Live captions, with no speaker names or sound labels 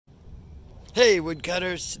Hey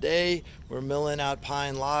woodcutters, today we're milling out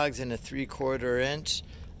pine logs in a 3/4 inch.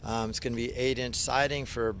 It's going to be 8-inch siding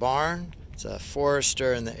for a barn. It's a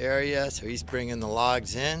forester in the area, so he's bringing the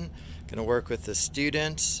logs in. Going to work with the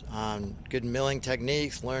students on good milling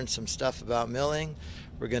techniques, learn some stuff about milling.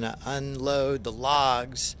 We're going to unload the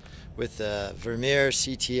logs with the Vermeer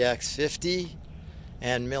CTX 50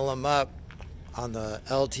 and mill them up on the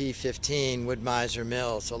LT15 Wood Mizer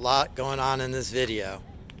mill. So a lot going on in this video.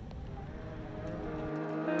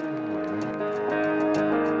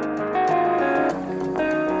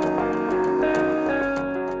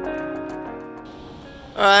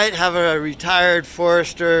 Alright, have a retired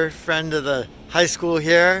forester friend of the high school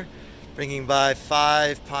here, bringing by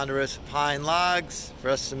 5 ponderosa pine logs for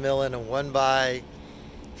us to mill in a 1x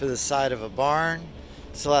for the side of a barn.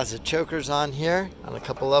 Still has the chokers on here, on a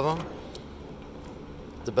couple of them.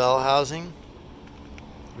 The bell housing.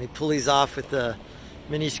 We pull these off with the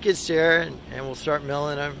mini skid steer and we'll start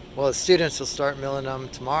milling them. Well, the students will start milling them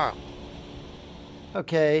tomorrow.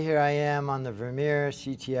 Okay, here I am on the Vermeer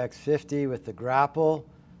CTX 50 with the grapple,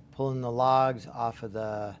 pulling the logs off of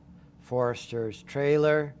the forester's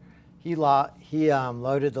trailer. He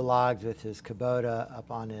loaded the logs with his Kubota up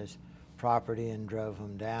on his property and drove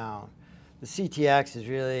them down. The CTX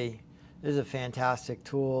is a fantastic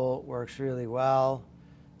tool, works really well.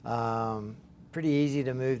 Pretty easy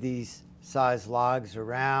to move these size logs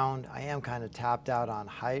around. I am kind of tapped out on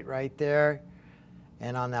height right there.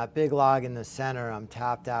 And on that big log in the center, I'm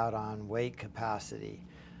tapped out on weight capacity.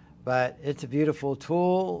 But it's a beautiful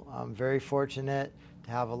tool. I'm very fortunate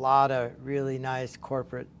to have a lot of really nice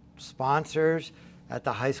corporate sponsors at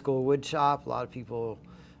the high school wood shop. A lot of people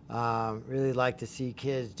really like to see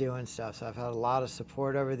kids doing stuff. So I've had a lot of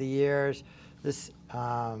support over the years. This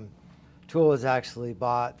tool was actually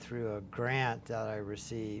bought through a grant that I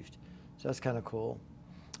received. So that's kind of cool.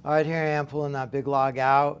 All right, here I am pulling that big log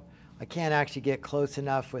out. I can't actually get close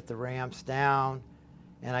enough with the ramps down,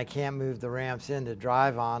 and I can't move the ramps in to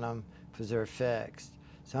drive on them because they're fixed.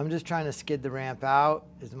 So I'm just trying to skid the ramp out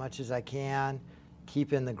as much as I can,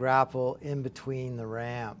 keeping the grapple in between the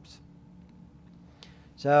ramps.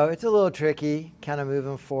 So it's a little tricky, kind of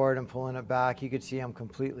moving forward and pulling it back. You can see I'm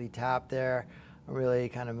completely tapped there. I'm really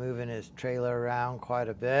kind of moving his trailer around quite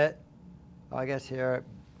a bit. I guess here,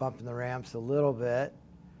 bumping the ramps a little bit.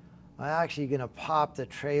 I'm actually going to pop the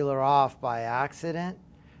trailer off by accident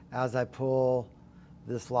as I pull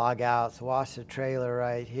this log out. So watch the trailer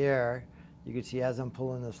right here. You can see as I'm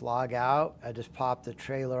pulling this log out, I just popped the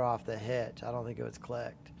trailer off the hitch. I don't think it was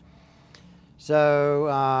clicked.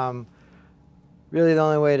 So really the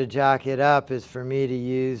only way to jack it up is for me to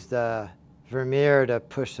use the Vermeer to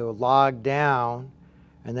push the log down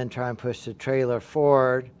and then try and push the trailer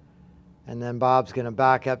forward. And then Bob's going to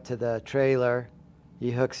back up to the trailer. He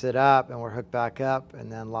hooks it up and we're hooked back up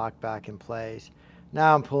and then locked back in place.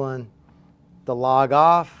 Now I'm pulling the log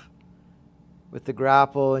off with the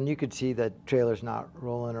grapple and you can see the trailer's not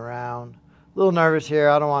rolling around. A little nervous here.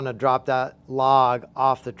 I don't want to drop that log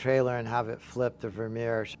off the trailer and have it flip the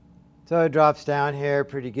Vermeer. So it drops down here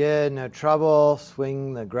pretty good, no trouble.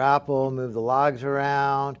 Swing the grapple, move the logs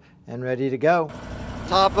around and ready to go.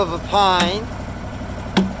 Top of a pine.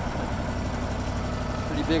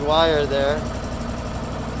 Pretty big wire there.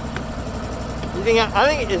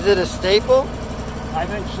 I think, is it a staple? I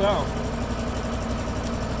think so.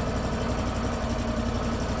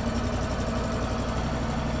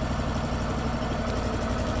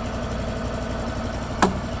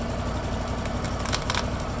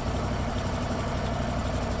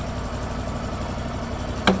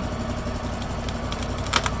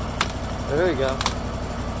 There we go.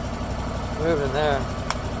 Moving there.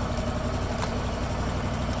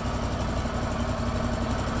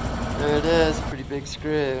 There it is, pretty big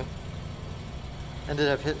screw. Ended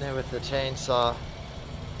up hitting it with the chainsaw,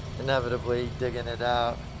 inevitably digging it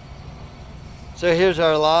out. So here's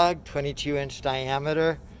our log, 22-inch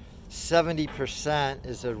diameter. 70%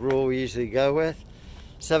 is the rule we usually go with.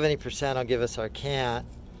 70% will give us our cant.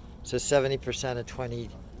 So 70% of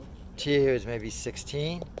 22 is maybe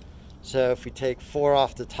 16. So if we take 4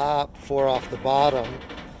 off the top, 4 off the bottom,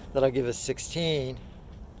 that'll give us 16.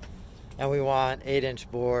 And we want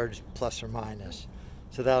 8-inch boards plus or minus.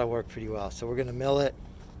 So that'll work pretty well. So we're going to mill it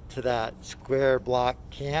to that square block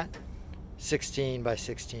cant, 16 by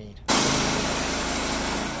 16.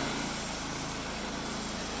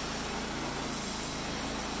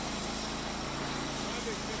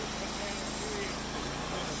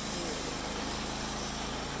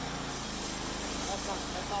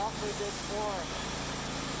 That's awfully big fork.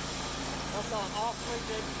 That's an awfully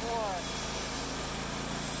big fork.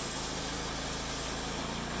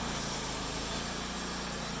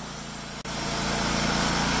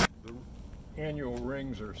 manual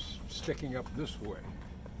rings are sticking up this way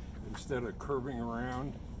instead of curving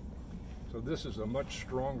around. So this is a much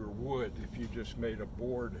stronger wood. If you just made a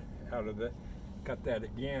board out of that, cut that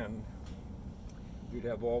again, you'd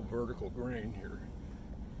have all vertical grain here.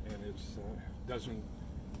 And it doesn't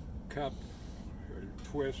cup or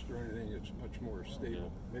twist or anything. It's much more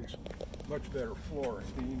stable. Makes much better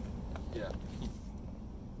flooring. Yeah.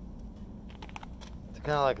 It's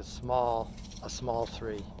kind of like a small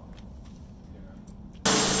 3.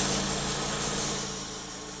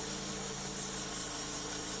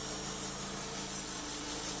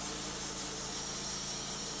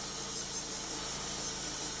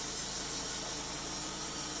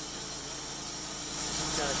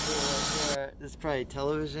 This is probably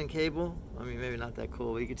television cable. I mean, maybe not that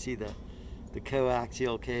cool, but you can see the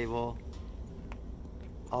coaxial cable,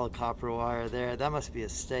 all the copper wire there. That must be a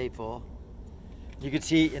staple. You can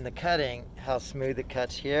see in the cutting how smooth it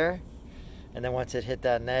cuts here, and then once it hit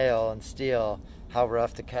that nail and steel, how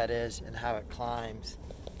rough the cut is and how it climbs.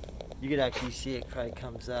 You could actually see it probably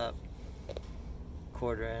comes up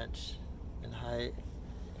 1/4 inch in height.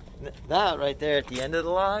 That right there at the end of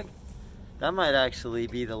the log, that might actually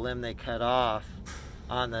be the limb they cut off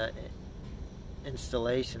on the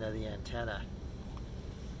installation of the antenna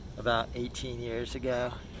about 18 years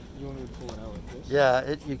ago. You want me to pull it out like this?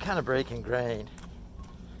 Yeah, you're kind of breaking grain.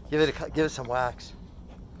 Give it some wax.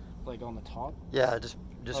 Like on the top? Yeah, just.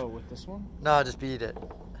 Oh, with this one? No, just beat it.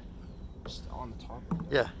 Just on the top?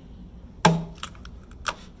 Yeah.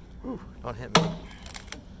 Ooh, don't hit me.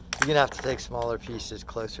 You're gonna have to take smaller pieces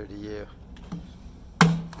closer to you.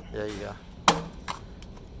 There you go.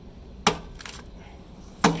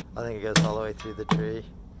 I think it goes all the way through the tree.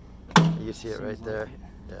 You can see it right there.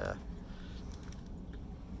 Yeah.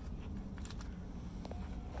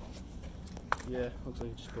 Yeah, looks like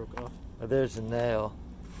it just broke off. Oh, there's the nail.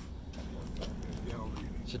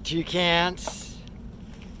 So 2 cants.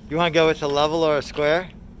 You want to go with a level or a square?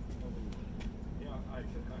 Yeah, I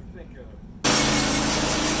think.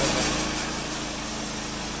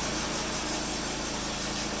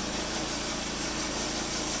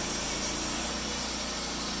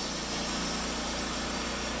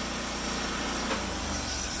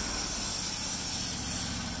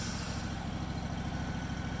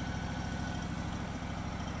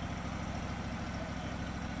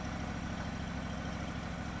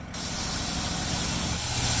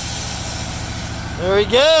 There we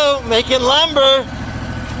go, making lumber.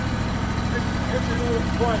 It's a little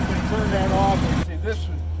fun to turn that off. And see, this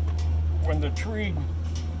was, when the tree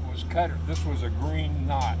was cut, this was a green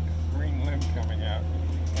knot, green limb coming out.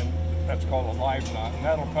 And that's called a live knot, and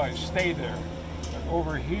that'll probably stay there. But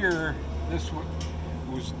over here, this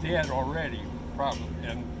was dead already, probably,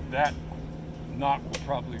 and that knot will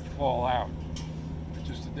probably fall out. It's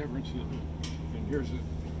just the difference. And here's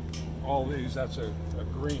all these, that's a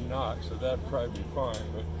green knot, so that'd probably be fine.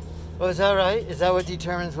 But oh, is that right? Is that what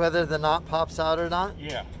determines whether the knot pops out or not?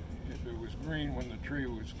 yeah, if it was green when the tree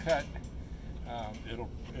was cut,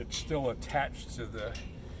 it's still attached to the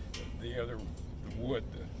wood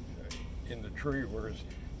in the tree, whereas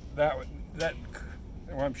well,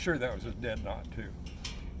 I'm sure that was a dead knot too,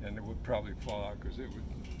 and it would probably fall out because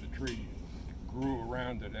the tree grew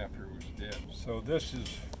around it after it was dead. So this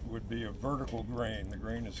would be a vertical grain. The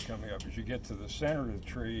grain is coming up. As you get to the center of the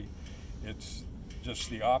tree, it's just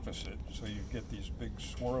the opposite. So you get these big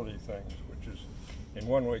swirly things, which is in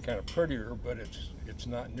one way kind of prettier, but it's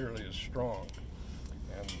not nearly as strong.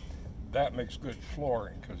 And that makes good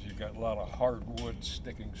flooring because you've got a lot of hard wood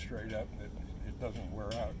sticking straight up, and it doesn't wear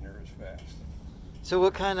out near as fast. So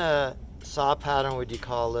what kind of saw pattern would you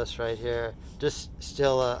call this right here? Just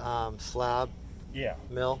still a slab? Yeah.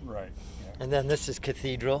 Mill? Right. Yeah. And then this is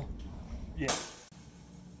cathedral? Yeah.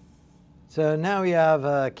 So now we have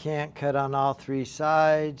a cant cut on all 3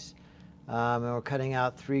 sides. And we're cutting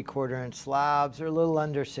out 3/4 inch slabs. They're a little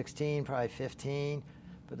under 16, probably 15,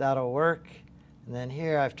 but that'll work. And then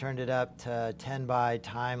here I've turned it up to 10 by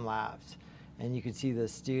time lapse. And you can see the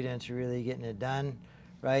students are really getting it done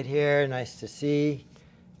right here. Nice to see.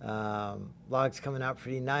 Logs coming out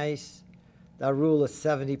pretty nice. That rule of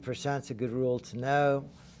 70% is a good rule to know.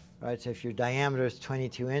 Right, so if your diameter is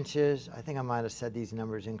 22 inches, I think I might have said these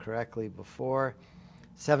numbers incorrectly before.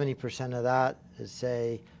 70% of that is,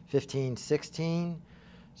 say, 15, 16.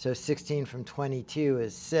 So 16 from 22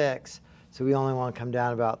 is 6. So we only want to come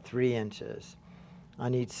down about 3 inches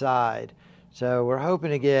on each side. So we're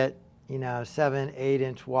hoping to get, 7, 8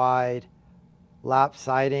 inch wide lap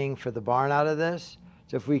siding for the barn out of this.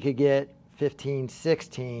 So if we could get 15,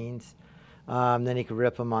 16s, then you could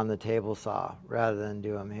rip them on the table saw rather than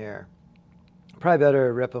do them here. Probably better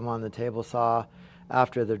to rip them on the table saw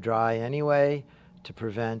after they're dry anyway to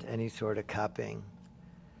prevent any sort of cupping.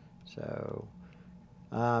 So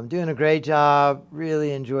doing a great job.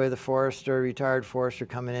 Really enjoy the forester, retired forester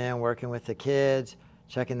coming in, working with the kids,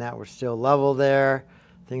 checking that we're still level there.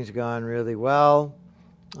 Things are going really well.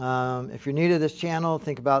 If you're new to this channel,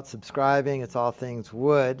 think about subscribing. It's all things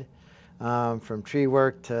wood, from tree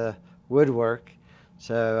work to woodwork.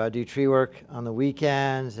 So I do tree work on the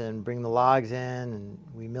weekends and bring the logs in, and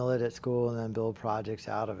we mill it at school and then build projects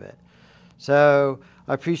out of it. So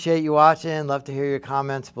I appreciate you watching. Love to hear your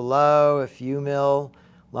comments below. If you mill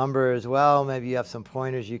lumber as well, maybe you have some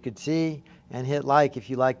pointers you could see, and hit like if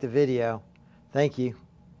you like the video. Thank you.